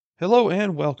Hello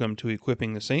and welcome to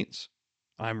Equipping the Saints.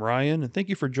 I'm Ryan, and thank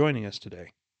you for joining us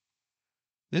today.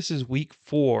 This is week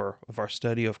 4 of our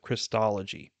study of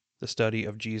Christology, the study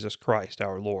of Jesus Christ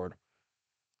our Lord.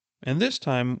 And this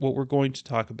time, what we're going to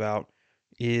talk about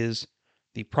is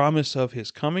the promise of his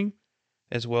coming,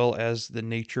 as well as the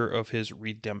nature of his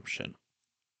redemption.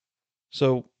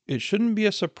 So, it shouldn't be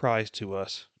a surprise to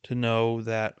us to know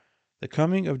that the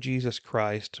coming of Jesus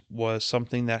Christ was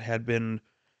something that had been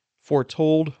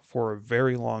foretold for a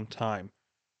very long time.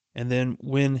 And then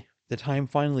when the time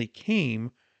finally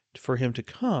came for him to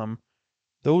come,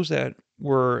 those that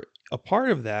were a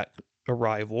part of that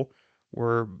arrival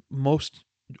were most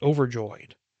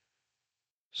overjoyed.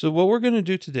 So what we're going to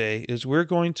do today is we're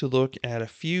going to look at a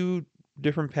few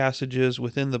different passages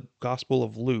within the Gospel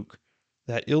of Luke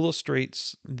that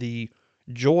illustrates the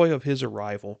joy of his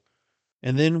arrival,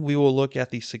 and then we will look at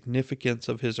the significance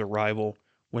of his arrival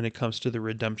when it comes to the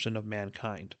redemption of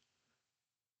mankind.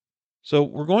 So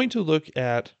we're going to look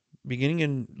at, beginning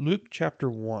in Luke chapter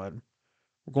 1,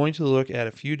 we're going to look at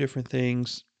a few different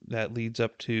things that leads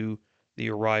up to the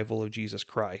arrival of Jesus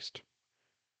Christ.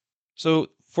 So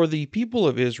for the people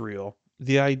of Israel,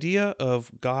 the idea of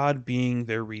God being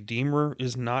their Redeemer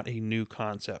is not a new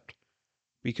concept,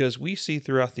 because we see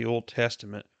throughout the Old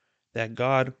Testament that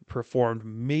God performed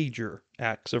major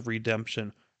acts of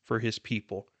redemption for his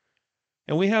people.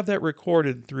 And we have that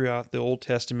recorded throughout the Old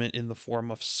Testament in the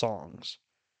form of songs.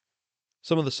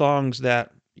 Some of the songs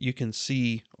that you can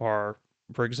see are,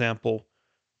 for example,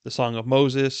 the Song of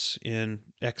Moses in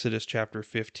Exodus chapter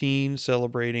 15,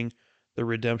 celebrating the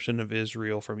redemption of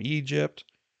Israel from Egypt.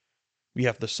 We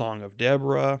have the Song of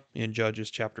Deborah in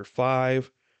Judges chapter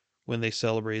 5, when they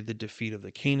celebrated the defeat of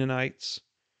the Canaanites.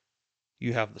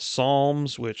 You have the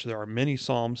Psalms, which there are many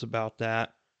Psalms about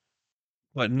that,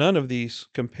 but none of these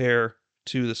compare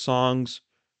to the songs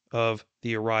of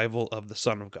the arrival of the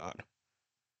Son of God.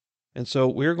 And so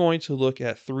we're going to look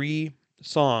at 3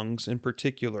 songs in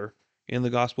particular in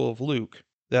the Gospel of Luke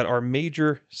that are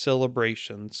major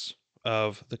celebrations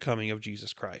of the coming of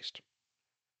Jesus Christ.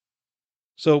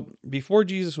 So before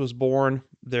Jesus was born,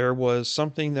 there was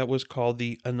something that was called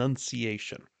the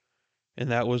Annunciation. And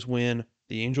that was when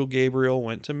the angel Gabriel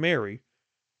went to Mary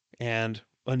and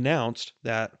announced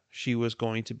that she was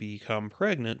going to become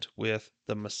pregnant with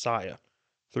the Messiah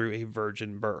through a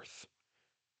virgin birth.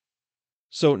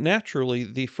 So naturally,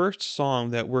 the first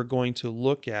song that we're going to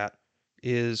look at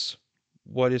is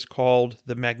what is called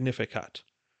the Magnificat.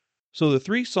 So the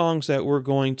 3 songs that we're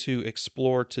going to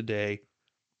explore today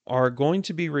are going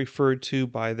to be referred to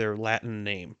by their Latin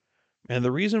name. And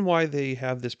the reason why they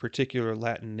have this particular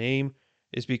Latin name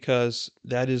is because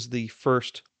that is the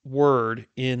first word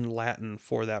in Latin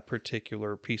for that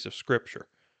particular piece of scripture.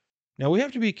 Now we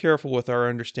have to be careful with our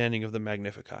understanding of the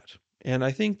Magnificat. And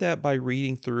I think that by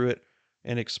reading through it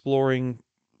and exploring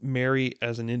Mary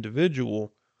as an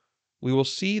individual, we will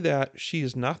see that she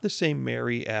is not the same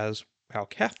Mary as how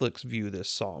Catholics view this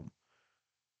psalm.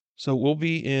 So we'll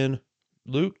be in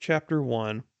Luke chapter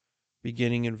 1,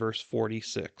 beginning in verse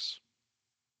 46.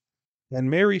 And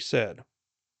Mary said,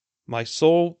 My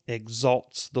soul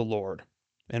exalts the Lord,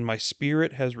 and my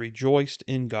spirit has rejoiced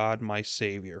in God my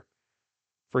Savior.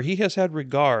 For he has had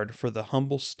regard for the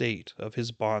humble state of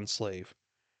his bondslave.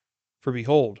 For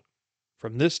behold,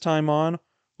 from this time on,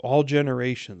 all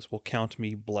generations will count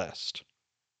me blessed.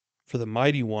 For the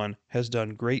Mighty One has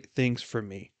done great things for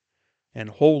me, and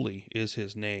holy is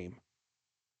his name.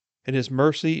 And his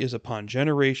mercy is upon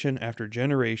generation after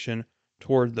generation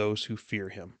toward those who fear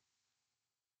him.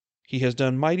 He has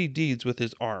done mighty deeds with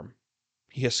his arm.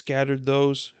 He has scattered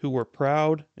those who were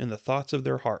proud in the thoughts of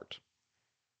their heart.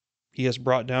 He has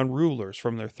brought down rulers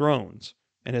from their thrones,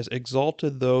 and has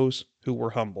exalted those who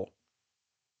were humble.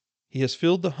 He has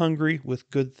filled the hungry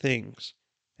with good things,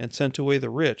 and sent away the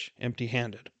rich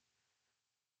empty-handed.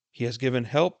 He has given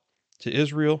help to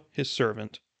Israel his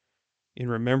servant, in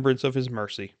remembrance of his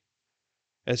mercy,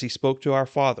 as he spoke to our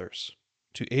fathers,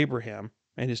 to Abraham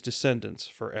and his descendants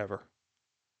forever.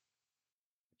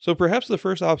 So perhaps the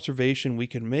first observation we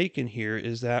can make in here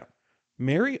is that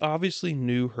Mary obviously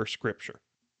knew her scripture.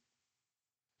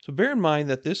 So bear in mind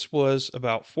that this was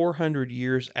about 400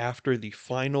 years after the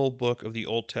final book of the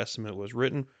Old Testament was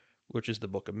written, which is the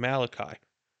book of Malachi.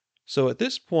 So at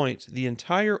this point, the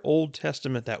entire Old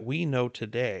Testament that we know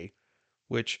today,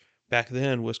 which back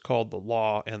then was called the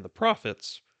Law and the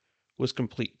Prophets, was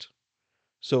complete.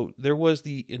 So there was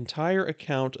the entire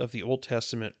account of the Old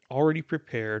Testament already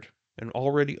prepared and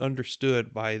already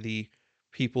understood by the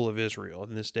people of Israel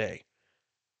in this day.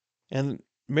 And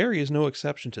Mary is no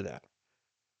exception to that.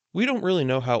 We don't really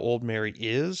know how old Mary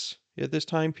is at this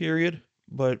time period,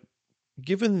 but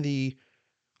given the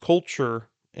culture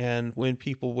and when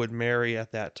people would marry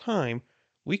at that time,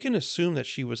 we can assume that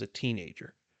she was a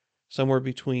teenager, somewhere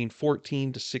between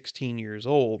 14 to 16 years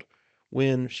old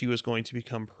when she was going to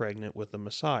become pregnant with the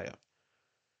Messiah.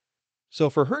 So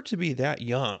for her to be that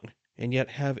young and yet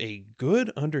have a good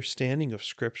understanding of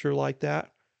scripture like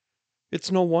that,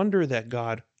 it's no wonder that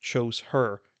God chose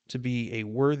her to be a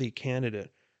worthy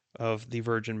candidate of the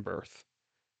virgin birth,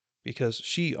 because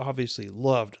she obviously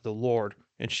loved the Lord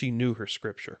and she knew her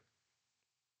scripture.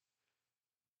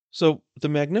 So, the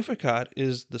Magnificat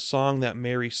is the song that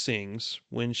Mary sings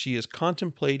when she is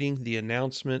contemplating the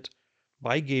announcement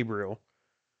by Gabriel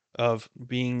of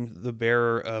being the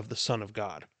bearer of the Son of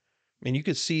God. And you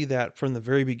could see that from the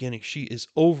very beginning, she is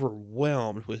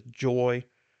overwhelmed with joy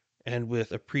and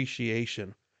with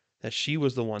appreciation that she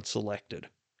was the one selected.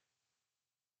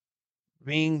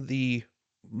 Being the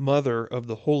mother of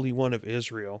the Holy One of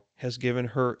Israel has given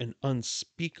her an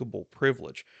unspeakable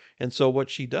privilege. And so, what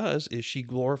she does is she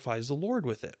glorifies the Lord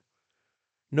with it.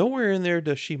 Nowhere in there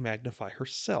does she magnify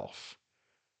herself.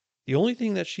 The only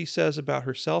thing that she says about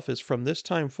herself is, from this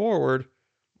time forward,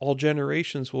 all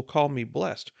generations will call me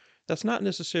blessed. That's not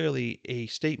necessarily a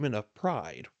statement of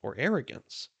pride or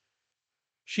arrogance.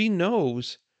 She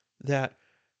knows that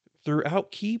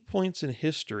throughout key points in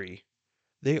history,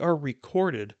 they are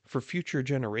recorded for future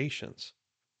generations.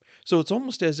 So it's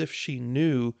almost as if she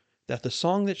knew that the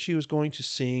song that she was going to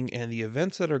sing and the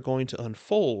events that are going to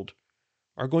unfold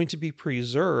are going to be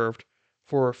preserved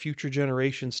for future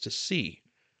generations to see.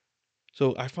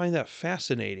 So I find that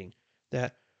fascinating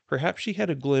that perhaps she had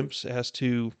a glimpse as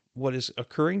to what is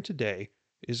occurring today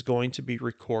is going to be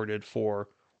recorded for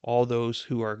all those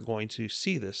who are going to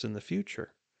see this in the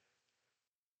future.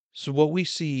 So what we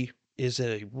see is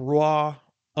a raw,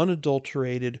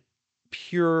 unadulterated,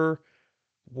 pure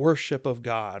worship of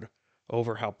God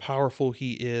over how powerful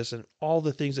he is and all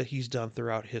the things that he's done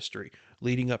throughout history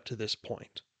leading up to this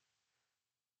point.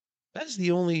 That's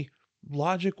the only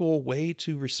logical way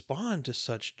to respond to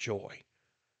such joy,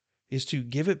 is to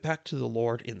give it back to the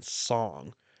Lord in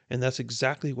song. And that's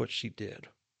exactly what she did.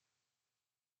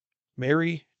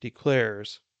 Mary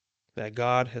declares that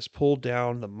God has pulled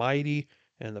down the mighty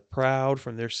and the proud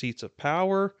from their seats of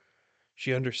power.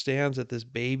 She understands that this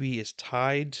baby is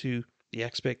tied to the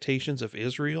expectations of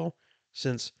Israel,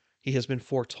 since he has been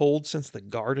foretold since the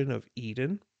Garden of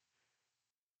Eden.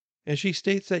 And she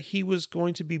states that he was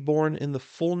going to be born in the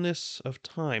fullness of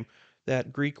time,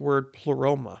 that Greek word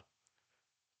pleroma,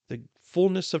 the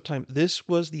fullness of time. This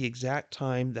was the exact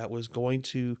time that was going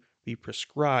to be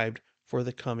prescribed for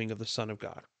the coming of the Son of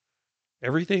God.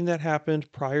 Everything that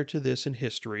happened prior to this in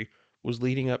history was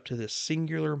leading up to this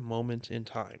singular moment in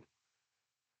time.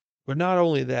 But not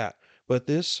only that, but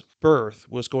this birth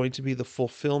was going to be the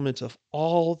fulfillment of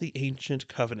all the ancient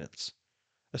covenants,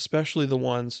 especially the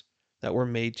ones that were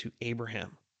made to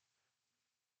Abraham.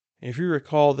 And if you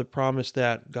recall the promise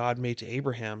that God made to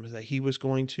Abraham, that he was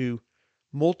going to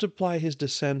multiply his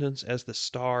descendants as the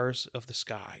stars of the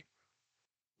sky.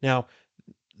 Now,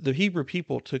 the Hebrew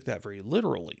people took that very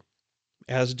literally,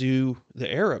 as do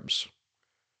the Arabs.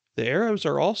 The Arabs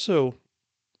are also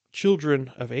children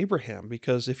of Abraham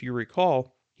because if you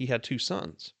recall, he had two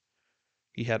sons.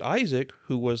 He had Isaac,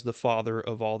 who was the father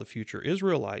of all the future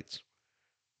Israelites,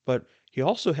 but he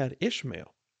also had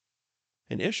Ishmael,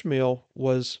 and Ishmael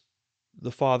was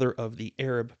the father of the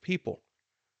Arab people.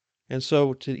 And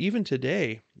so, to even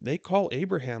today, they call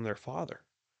Abraham their father.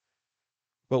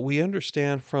 But we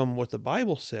understand from what the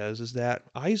Bible says is that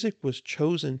Isaac was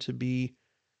chosen to be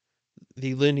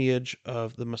the lineage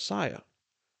of the Messiah,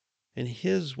 and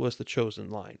his was the chosen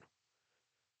line.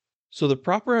 So, the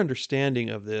proper understanding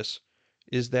of this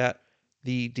is that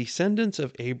the descendants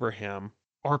of Abraham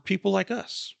are people like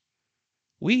us.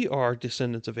 We are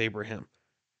descendants of Abraham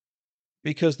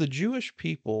because the Jewish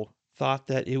people thought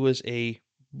that it was a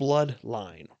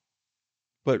bloodline.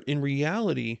 But in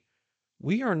reality,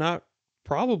 we are not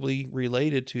probably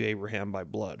related to Abraham by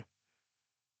blood.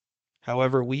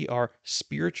 However, we are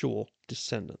spiritual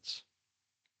descendants.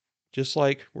 Just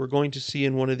like we're going to see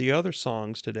in one of the other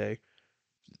songs today,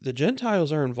 the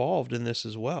Gentiles are involved in this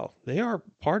as well. They are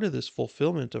part of this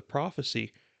fulfillment of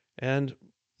prophecy and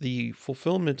the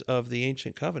fulfillment of the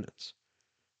ancient covenants.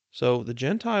 So the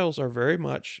Gentiles are very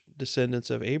much descendants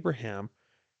of Abraham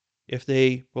if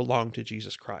they belong to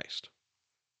Jesus Christ.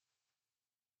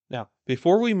 Now,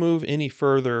 before we move any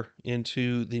further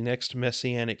into the next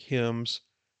messianic hymns,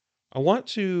 I want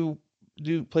to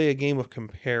play a game of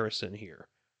comparison here.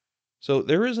 So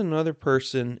there is another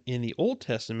person in the Old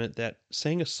Testament that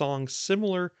sang a song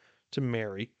similar to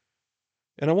Mary,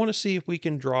 And I want to see if we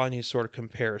can draw any sort of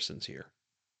comparisons here.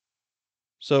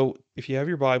 So, if you have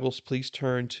your Bibles, please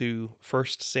turn to 1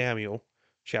 Samuel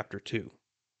chapter 2.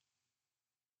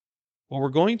 What we're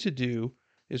going to do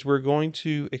is we're going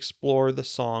to explore the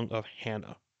song of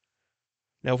Hannah.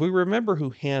 Now, if we remember who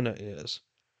Hannah is,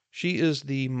 she is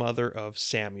the mother of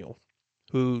Samuel,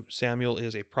 who Samuel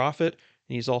is a prophet,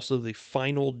 and he's also the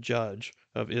final judge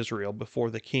of Israel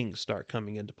before the kings start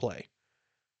coming into play.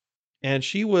 And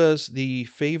she was the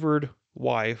favored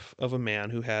wife of a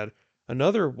man who had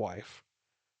another wife,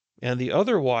 and the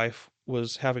other wife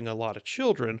was having a lot of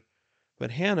children,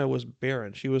 but Hannah was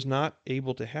barren. She was not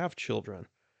able to have children,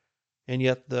 and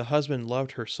yet the husband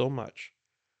loved her so much.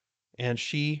 And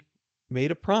she made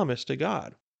a promise to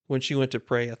God when she went to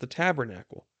pray at the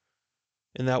tabernacle.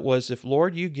 And that was, if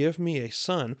Lord, you give me a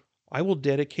son, I will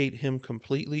dedicate him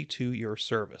completely to your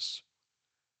service.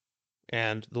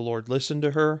 And the Lord listened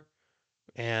to her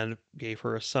and gave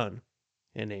her a son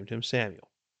and named him Samuel.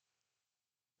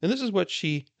 And this is what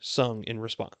she sung in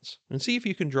response. And see if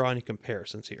you can draw any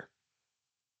comparisons here.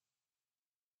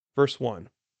 Verse 1.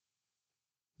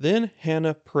 Then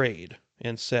Hannah prayed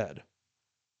and said,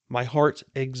 my heart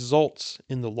exults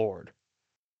in the Lord.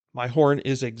 My horn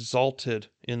is exalted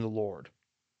in the Lord.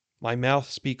 My mouth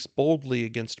speaks boldly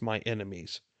against my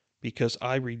enemies, because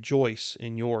I rejoice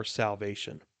in your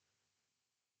salvation.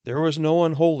 There was no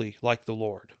one holy like the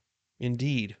Lord.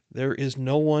 Indeed, there is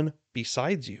no one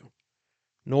besides you,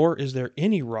 nor is there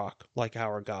any rock like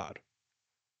our God.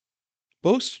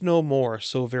 Boast no more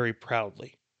so very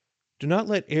proudly. Do not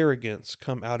let arrogance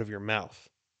come out of your mouth.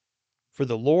 For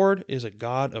the Lord is a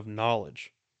God of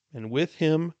knowledge, and with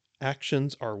him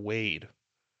actions are weighed.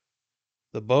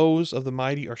 The bows of the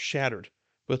mighty are shattered,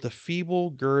 but the feeble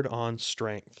gird on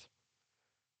strength.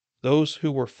 Those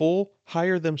who were full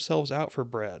hire themselves out for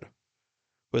bread,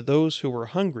 but those who were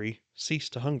hungry cease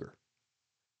to hunger.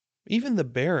 Even the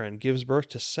barren gives birth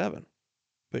to 7,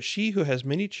 but she who has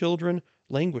many children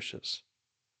languishes.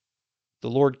 The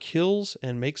Lord kills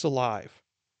and makes alive.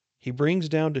 He brings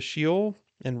down to Sheol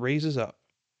and raises up.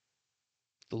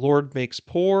 The Lord makes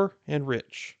poor and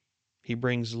rich. He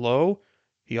brings low,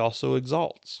 he also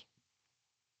exalts.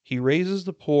 He raises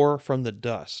the poor from the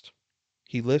dust.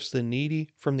 He lifts the needy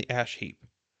from the ash heap,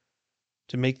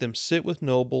 to make them sit with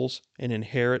nobles and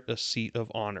inherit a seat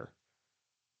of honor.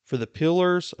 For the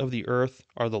pillars of the earth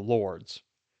are the Lord's,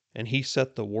 and he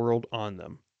set the world on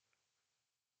them.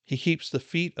 He keeps the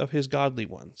feet of his godly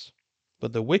ones,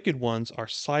 but the wicked ones are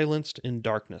silenced in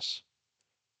darkness.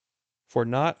 For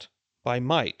not by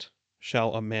might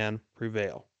shall a man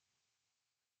prevail.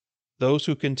 Those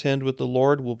who contend with the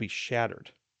Lord will be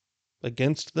shattered.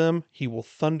 Against them he will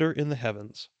thunder in the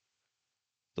heavens.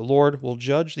 The Lord will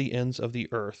judge the ends of the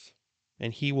earth,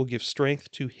 and he will give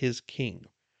strength to his king,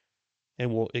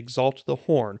 and will exalt the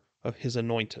horn of his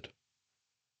anointed.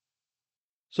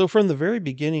 So from the very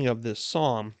beginning of this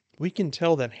psalm, we can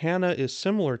tell that Hannah is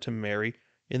similar to Mary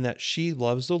in that she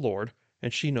loves the Lord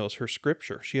and she knows her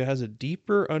scripture. She has a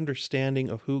deeper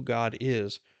understanding of who God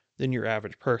is than your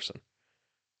average person.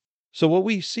 So what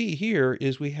we see here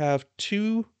is we have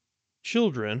 2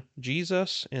 children,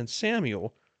 Jesus and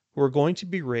Samuel, who are going to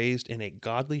be raised in a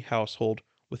godly household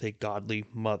with a godly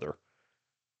mother.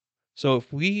 So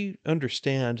if we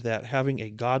understand that having a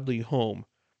godly home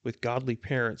with godly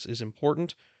parents is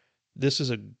important, this is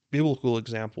a biblical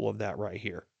example of that right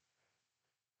here.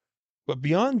 But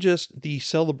beyond just the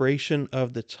celebration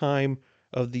of the time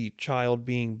of the child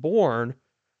being born,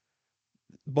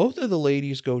 both of the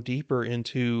ladies go deeper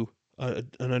into an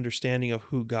understanding of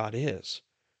who God is,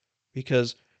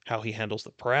 because how he handles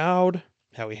the proud,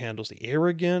 how he handles the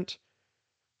arrogant,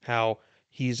 how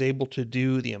he's able to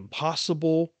do the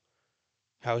impossible,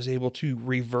 how he's able to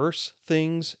reverse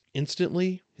things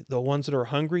instantly. The ones that are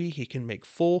hungry, he can make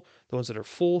full. The ones that are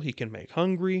full, he can make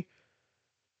hungry.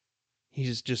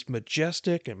 He's just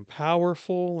majestic and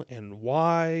powerful and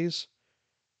wise.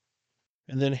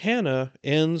 And then Hannah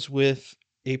ends with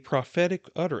a prophetic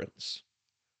utterance.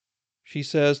 She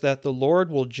says that the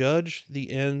Lord will judge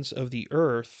the ends of the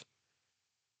earth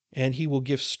and he will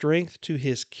give strength to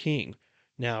his king.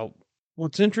 Now,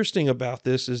 what's interesting about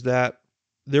this is that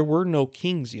there were no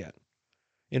kings yet.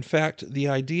 In fact, the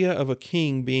idea of a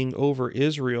king being over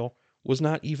Israel was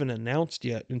not even announced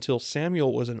yet until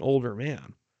Samuel was an older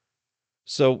man.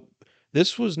 So,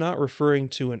 this was not referring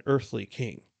to an earthly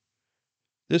king.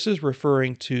 This is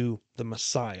referring to the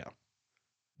Messiah.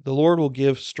 The Lord will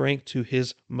give strength to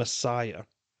his Messiah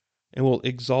and will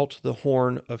exalt the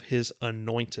horn of his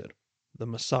anointed, the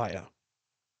Messiah.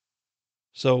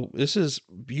 So this is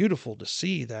beautiful to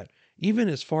see that even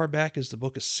as far back as the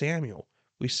book of Samuel,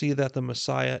 we see that the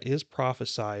Messiah is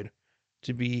prophesied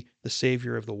to be the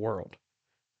Savior of the world.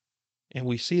 And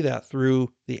we see that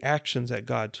through the actions that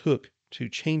God took to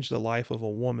change the life of a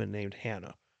woman named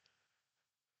Hannah.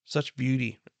 Such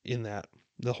beauty in that.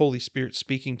 The Holy Spirit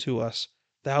speaking to us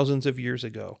thousands of years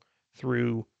ago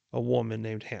through a woman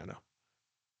named Hannah.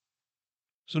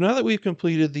 So now that we've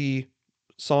completed the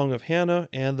Song of Hannah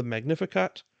and the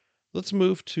Magnificat, let's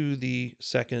move to the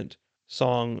second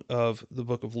song of the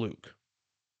book of Luke.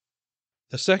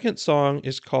 The second song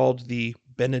is called the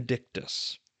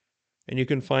Benedictus, and you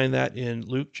can find that in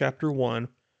Luke chapter 1,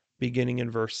 beginning in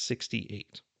verse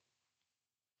 68.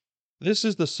 This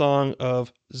is the song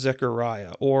of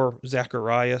Zechariah, or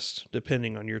Zacharias,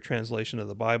 depending on your translation of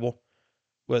the Bible.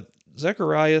 But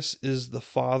Zacharias is the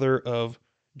father of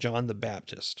John the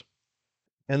Baptist.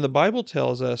 And the Bible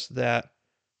tells us that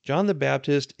John the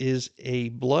Baptist is a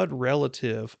blood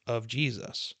relative of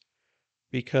Jesus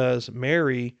because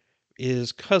Mary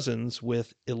is cousins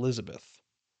with Elizabeth.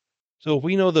 So if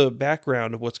we know the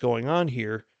background of what's going on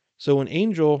here, so an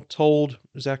angel told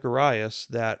Zacharias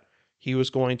that he was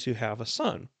going to have a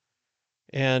son,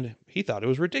 and he thought it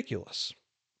was ridiculous.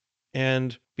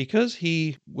 And because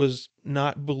he was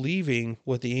not believing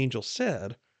what the angel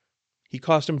said, he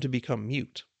caused him to become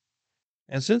mute.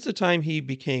 And since the time he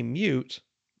became mute,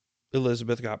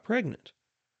 Elizabeth got pregnant.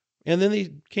 And then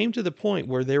they came to the point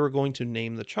where they were going to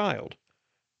name the child.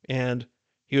 And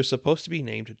he was supposed to be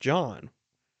named John.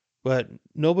 But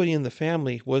nobody in the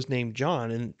family was named John,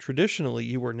 and traditionally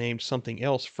you were named something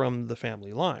else from the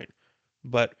family line.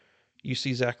 But you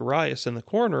see Zacharias in the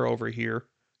corner over here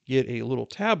get a little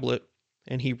tablet,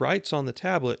 and he writes on the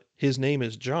tablet, his name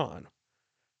is John.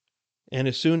 And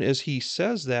as soon as he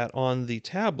says that on the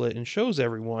tablet and shows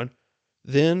everyone,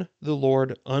 then the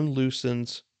Lord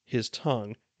unloosens his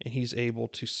tongue and he's able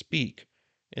to speak.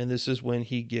 And this is when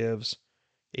he gives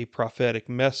a prophetic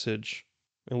message.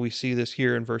 And we see this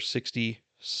here in verse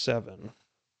 67.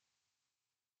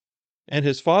 And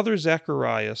his father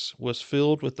Zacharias was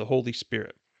filled with the Holy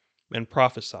Spirit and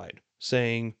prophesied,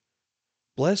 saying,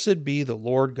 Blessed be the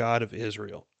Lord God of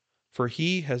Israel, for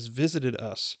he has visited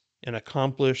us and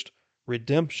accomplished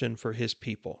redemption for his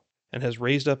people, and has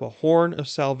raised up a horn of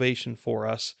salvation for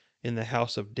us in the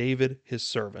house of David his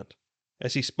servant,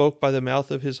 as he spoke by the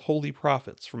mouth of his holy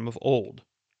prophets from of old,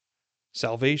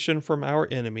 salvation from our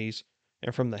enemies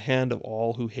and from the hand of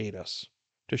all who hate us,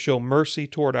 to show mercy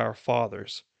toward our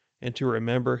fathers, and to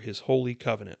remember his holy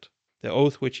covenant, the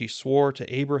oath which he swore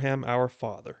to Abraham our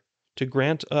father, to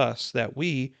grant us that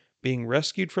we, being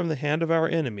rescued from the hand of our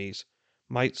enemies,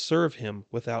 might serve him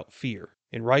without fear,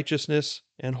 in righteousness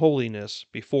and holiness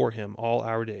before him all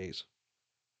our days.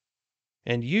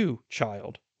 And you,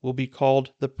 child, will be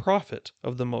called the prophet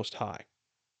of the Most High,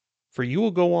 for you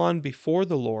will go on before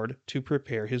the Lord to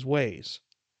prepare his ways,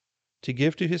 to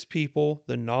give to his people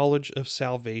the knowledge of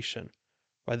salvation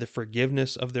by the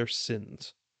forgiveness of their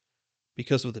sins,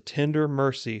 because of the tender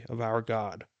mercy of our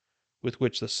God, with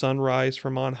which the sunrise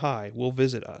from on high will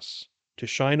visit us, to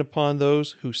shine upon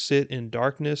those who sit in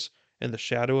darkness and the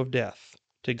shadow of death,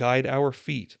 to guide our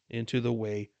feet into the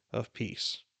way of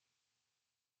peace.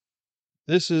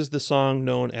 This is the song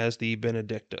known as the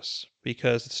Benedictus,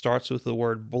 because it starts with the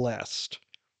word blessed,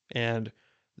 and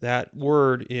that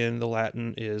word in the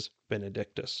Latin is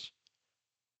benedictus.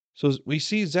 So we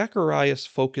see Zacharias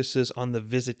focuses on the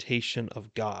visitation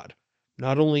of God,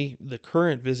 not only the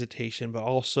current visitation, but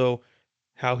also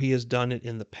how he has done it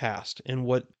in the past, and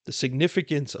what the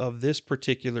significance of this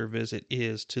particular visit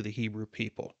is to the Hebrew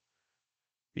people.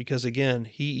 Because again,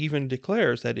 he even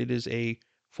declares that it is a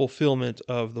fulfillment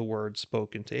of the word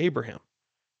spoken to Abraham.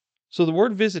 So the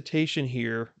word visitation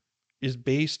here is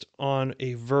based on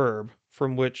a verb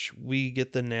from which we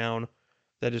get the noun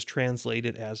that is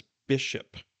translated as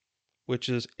bishop, which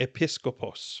is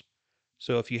episkopos.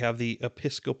 So if you have the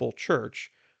Episcopal Church,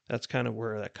 that's kind of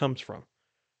where that comes from.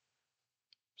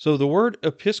 So the word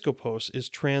episkopos is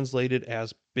translated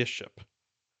as bishop.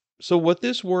 So what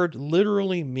this word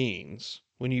literally means,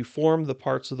 when you form the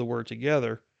parts of the word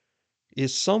together,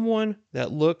 is someone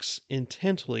that looks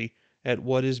intently at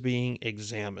what is being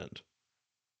examined.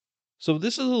 So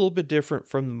this is a little bit different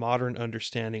from the modern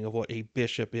understanding of what a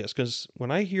bishop is, because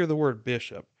when I hear the word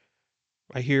bishop,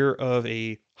 I hear of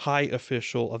a high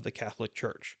official of the Catholic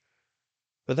Church.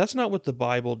 But that's not what the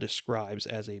Bible describes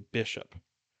as a bishop.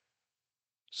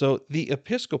 So the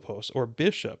episkopos, or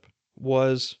bishop,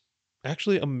 was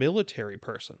actually a military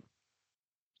person.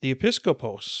 The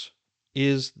episkopos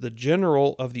is the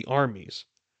general of the armies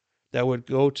that would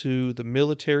go to the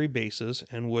military bases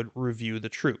and would review the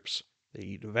troops.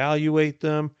 They'd evaluate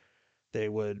them. They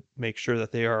would make sure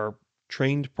that they are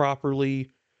trained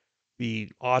properly, be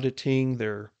auditing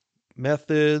their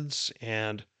methods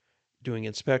and doing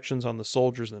inspections on the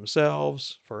soldiers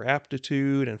themselves for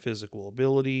aptitude and physical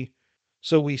ability.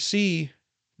 So we see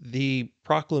the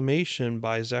proclamation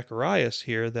by Zacharias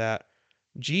here that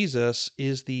Jesus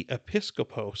is the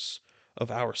episkopos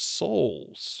of our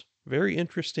souls. Very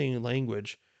interesting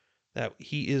language, that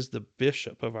he is the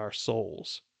bishop of our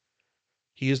souls.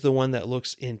 He is the one that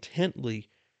looks intently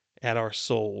at our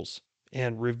souls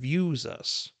and reviews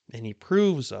us, and he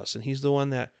proves us, and he's the one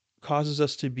that causes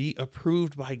us to be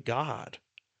approved by God.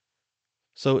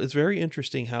 So it's very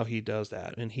interesting how he does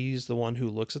that, and he's the one who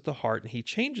looks at the heart and he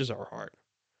changes our heart.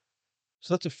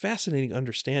 So that's a fascinating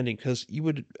understanding, because you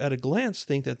would at a glance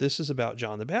think that this is about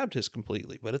John the Baptist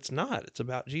completely, but it's not. It's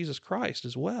about Jesus Christ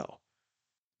as well.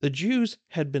 The Jews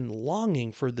had been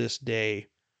longing for this day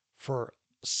for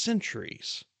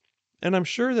centuries. And I'm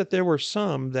sure that there were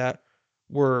some that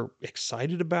were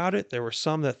excited about it. There were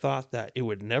some that thought that it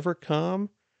would never come.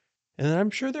 And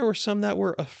I'm sure there were some that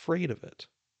were afraid of it.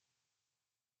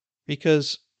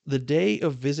 Because the day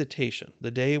of visitation,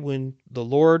 the day when the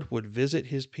Lord would visit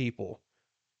his people,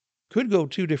 could go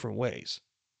two different ways.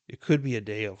 It could be a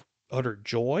day of utter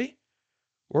joy,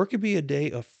 or it could be a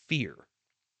day of fear.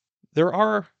 There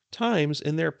are times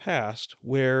in their past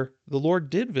where the Lord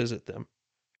did visit them.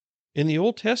 In the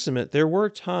Old Testament, there were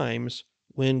times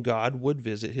when God would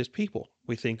visit his people.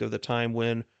 We think of the time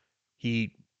when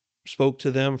he spoke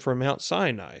to them from Mount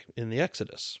Sinai in the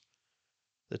Exodus,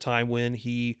 the time when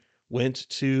he went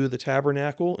to the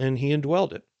tabernacle and he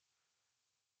indwelled it,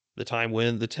 the time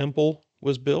when the temple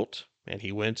was built and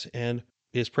he went and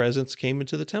his presence came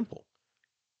into the temple.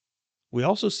 We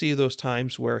also see those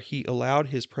times where he allowed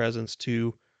his presence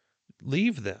to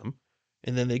leave them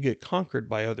and then they get conquered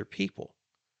by other people.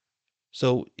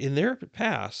 So in their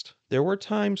past, there were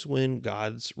times when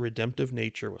God's redemptive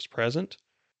nature was present,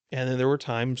 and then there were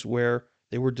times where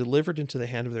they were delivered into the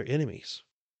hand of their enemies.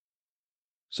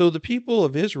 So the people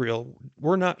of Israel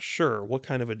were not sure what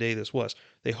kind of a day this was.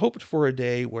 They hoped for a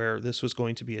day where this was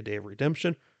going to be a day of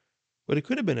redemption, but it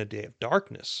could have been a day of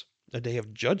darkness, a day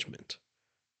of judgment.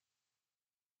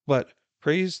 But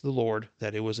praise the Lord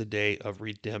that it was a day of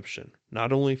redemption,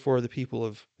 not only for the people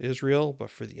of Israel, but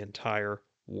for the entire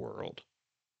world.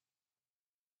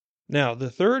 Now, the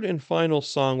third and final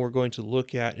song we're going to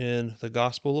look at in the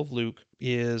Gospel of Luke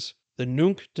is the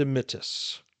Nunc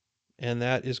Dimittis, and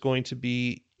that is going to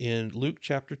be in Luke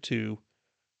chapter 2,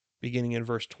 beginning in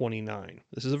verse 29.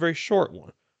 This is a very short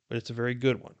one, but it's a very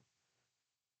good one.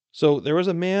 So there was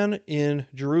a man in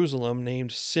Jerusalem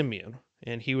named Simeon,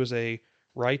 and he was a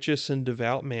righteous and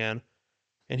devout man,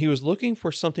 and he was looking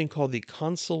for something called the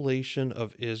consolation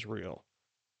of Israel.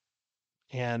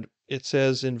 And it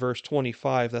says in verse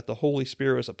 25 that the Holy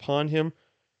Spirit was upon him,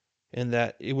 and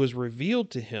that it was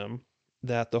revealed to him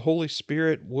that the Holy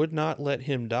Spirit would not let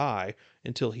him die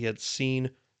until he had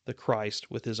seen the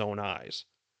Christ with his own eyes.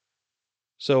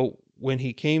 So when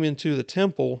he came into the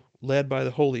temple, led by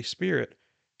the Holy Spirit,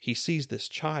 he sees this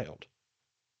child.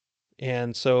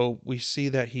 And so we see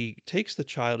that he takes the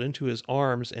child into his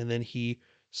arms and then he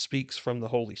speaks from the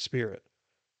Holy Spirit.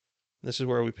 This is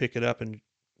where we pick it up in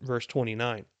verse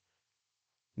 29.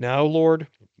 Now, Lord,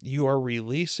 you are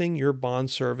releasing your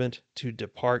bondservant to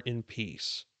depart in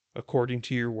peace, according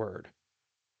to your word.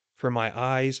 For my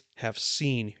eyes have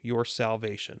seen your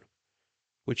salvation,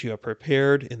 which you have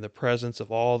prepared in the presence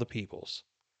of all the peoples,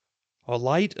 a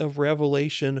light of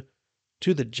revelation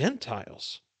to the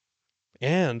Gentiles,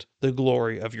 and the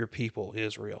glory of your people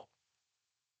Israel.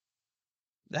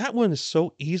 That one is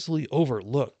so easily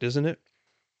overlooked, isn't it?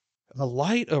 A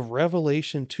light of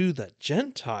revelation to the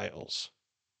Gentiles.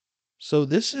 So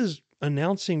this is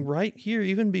announcing right here,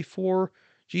 even before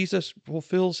Jesus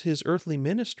fulfills his earthly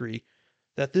ministry,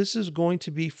 that this is going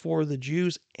to be for the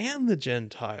Jews and the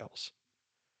Gentiles.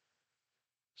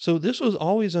 So this was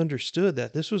always understood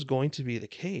that this was going to be the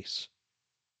case.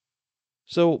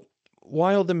 So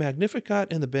while the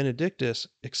Magnificat and the Benedictus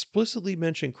explicitly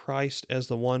mention Christ as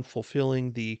the one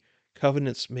fulfilling the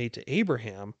covenants made to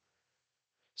Abraham,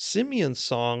 Simeon's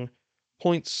song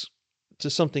points to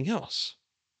something else.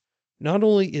 Not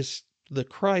only is the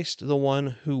Christ the one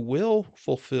who will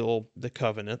fulfill the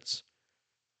covenants,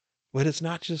 but it's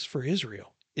not just for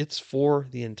Israel, it's for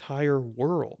the entire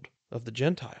world of the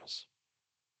Gentiles.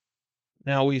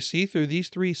 Now we see through these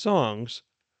three songs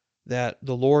that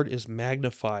the Lord is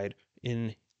magnified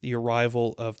in the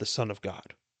arrival of the Son of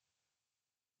God.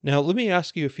 Now let me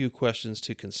ask you a few questions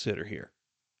to consider here.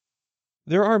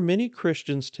 There are many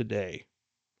Christians today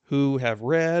who have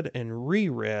read and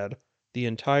reread the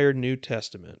entire New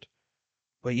Testament,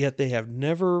 but yet they have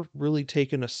never really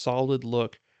taken a solid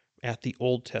look at the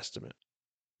Old Testament.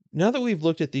 Now that we've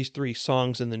looked at these three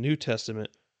songs in the New Testament,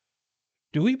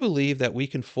 do we believe that we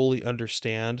can fully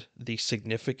understand the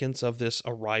significance of this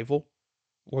arrival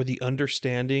or the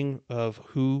understanding of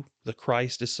who the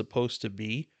Christ is supposed to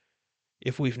be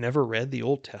if we've never read the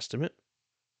Old Testament?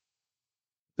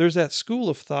 There's that school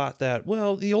of thought that,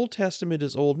 well, the Old Testament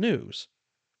is old news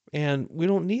and we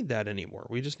don't need that anymore.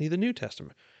 We just need the New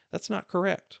Testament. That's not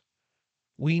correct.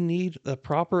 We need a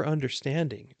proper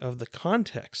understanding of the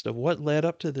context of what led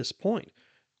up to this point.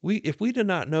 If we do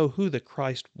not know who the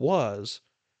Christ was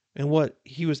and what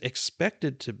he was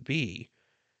expected to be,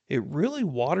 it really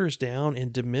waters down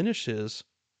and diminishes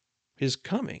his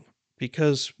coming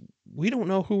because we don't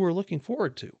know who we're looking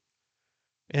forward to.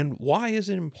 And why is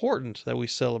it important that we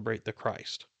celebrate the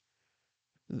Christ?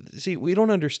 See, we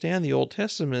don't understand the Old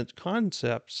Testament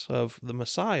concepts of the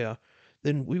Messiah,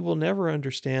 then we will never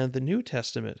understand the New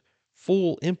Testament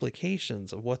full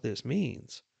implications of what this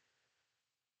means.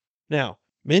 Now,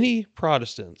 many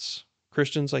Protestants,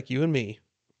 Christians like you and me,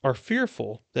 are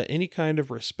fearful that any kind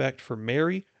of respect for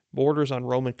Mary borders on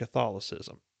Roman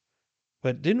Catholicism.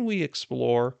 But didn't we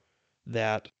explore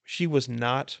that she was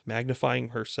not magnifying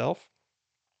herself?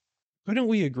 Couldn't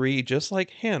we agree, just like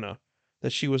Hannah,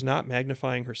 that she was not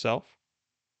magnifying herself?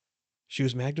 She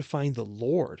was magnifying the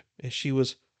Lord, and she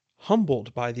was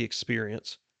humbled by the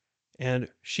experience, and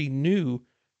she knew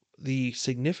the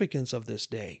significance of this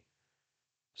day.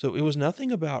 So it was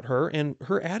nothing about her, and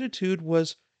her attitude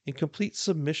was in complete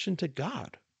submission to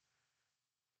God.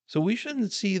 So we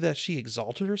shouldn't see that she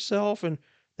exalted herself and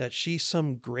that she's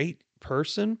some great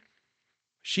person.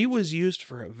 She was used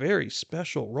for a very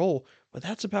special role, but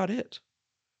that's about it.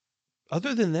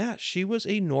 Other than that, she was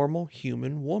a normal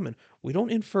human woman. We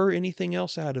don't infer anything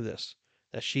else out of this.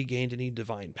 That she gained any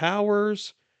divine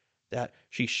powers, that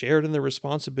she shared in the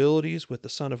responsibilities with the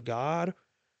Son of God,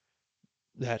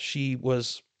 that she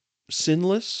was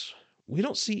sinless. We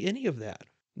don't see any of that.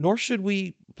 Nor should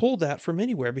we pull that from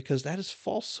anywhere because that is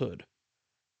falsehood.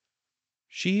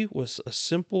 She was a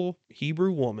simple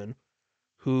Hebrew woman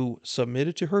who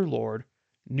submitted to her Lord,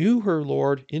 knew her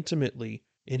Lord intimately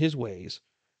in his ways,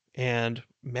 and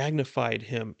magnified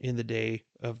him in the day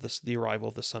of the arrival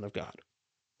of the Son of God.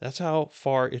 That's how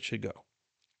far it should go.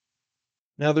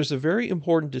 Now, there's a very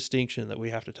important distinction that we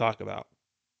have to talk about.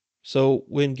 So,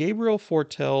 when Gabriel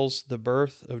foretells the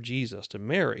birth of Jesus to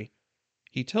Mary,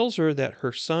 he tells her that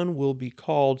her son will be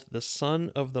called the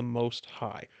Son of the Most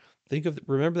High.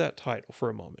 Remember that title for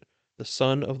a moment, the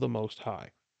Son of the Most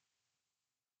High.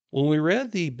 When we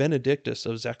read the Benedictus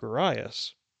of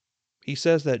Zacharias, he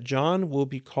says that John will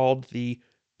be called the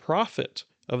prophet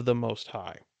of the Most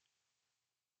High.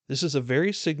 This is a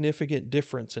very significant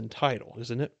difference in title,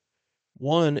 isn't it?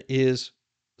 One is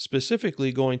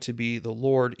specifically going to be the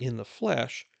Lord in the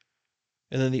flesh,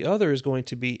 and then the other is going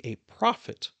to be a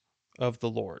prophet of the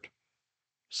Lord.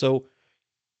 So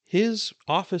his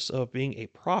office of being a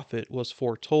prophet was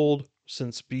foretold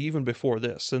even before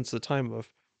this, since the time of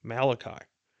Malachi.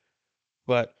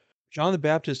 But John the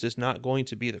Baptist is not going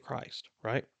to be the Christ,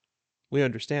 right? We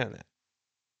understand that.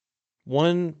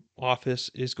 One office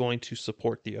is going to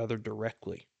support the other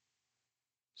directly.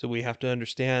 So we have to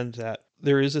understand that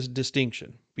there is a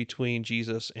distinction between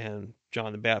Jesus and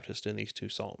John the Baptist in these two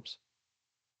psalms.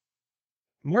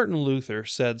 Martin Luther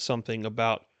said something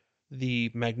about the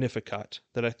Magnificat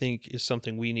that I think is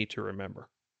something we need to remember.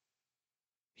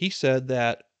 He said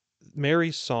that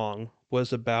Mary's song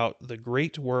was about the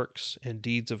great works and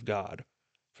deeds of God,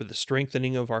 for the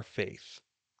strengthening of our faith,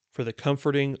 for the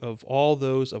comforting of all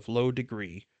those of low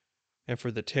degree, and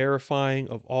for the terrifying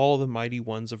of all the mighty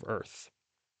ones of earth.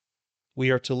 We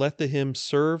are to let the hymn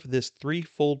serve this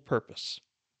threefold purpose,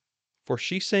 for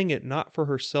she sang it not for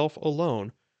herself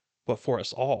alone, but for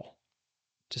us all,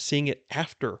 to sing it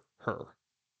after her.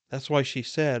 That's why she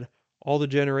said, all the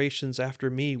generations after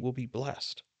me will be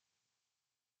blessed.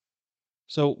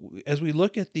 So as we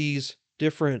look at these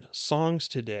different songs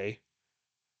today,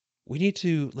 we need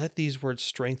to let these words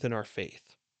strengthen our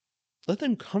faith. Let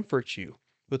them comfort you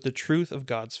with the truth of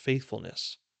God's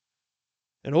faithfulness.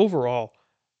 And overall,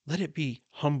 let it be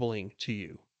humbling to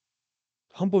you.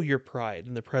 Humble your pride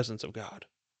in the presence of God.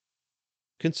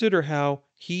 Consider how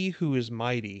he who is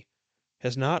mighty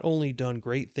has not only done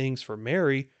great things for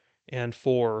Mary and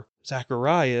for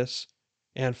Zacharias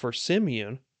and for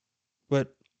Simeon,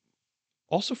 but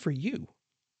also for you.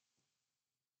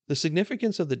 The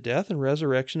significance of the death and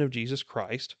resurrection of Jesus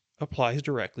Christ applies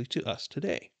directly to us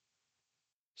today.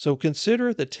 So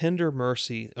consider the tender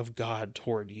mercy of God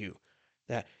toward you,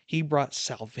 that he brought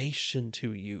salvation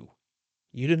to you.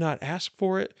 You did not ask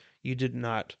for it. You did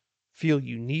not feel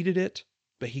you needed it,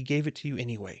 but he gave it to you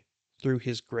anyway through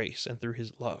his grace and through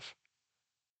his love.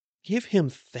 Give him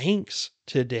thanks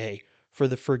today for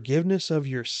the forgiveness of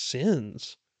your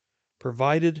sins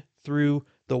provided through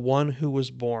the one who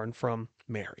was born from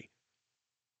Mary.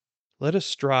 Let us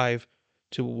strive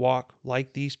to walk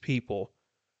like these people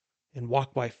and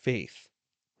walk by faith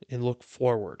and look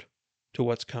forward to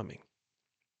what's coming.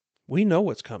 We know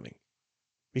what's coming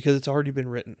because it's already been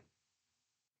written.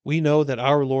 We know that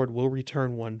our Lord will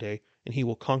return one day and he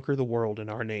will conquer the world in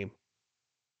our name.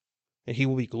 And he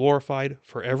will be glorified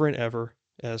forever and ever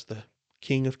as the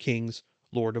King of Kings,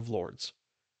 Lord of Lords.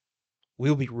 We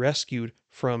will be rescued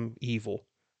from evil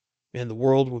and the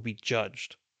world will be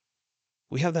judged.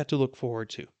 We have that to look forward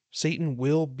to. Satan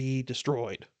will be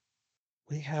destroyed.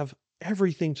 We have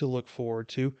everything to look forward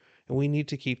to, and we need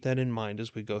to keep that in mind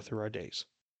as we go through our days.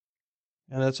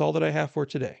 And that's all that I have for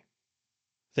today.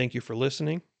 Thank you for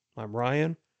listening. I'm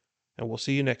Ryan, and we'll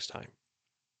see you next time.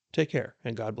 Take care,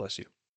 and God bless you.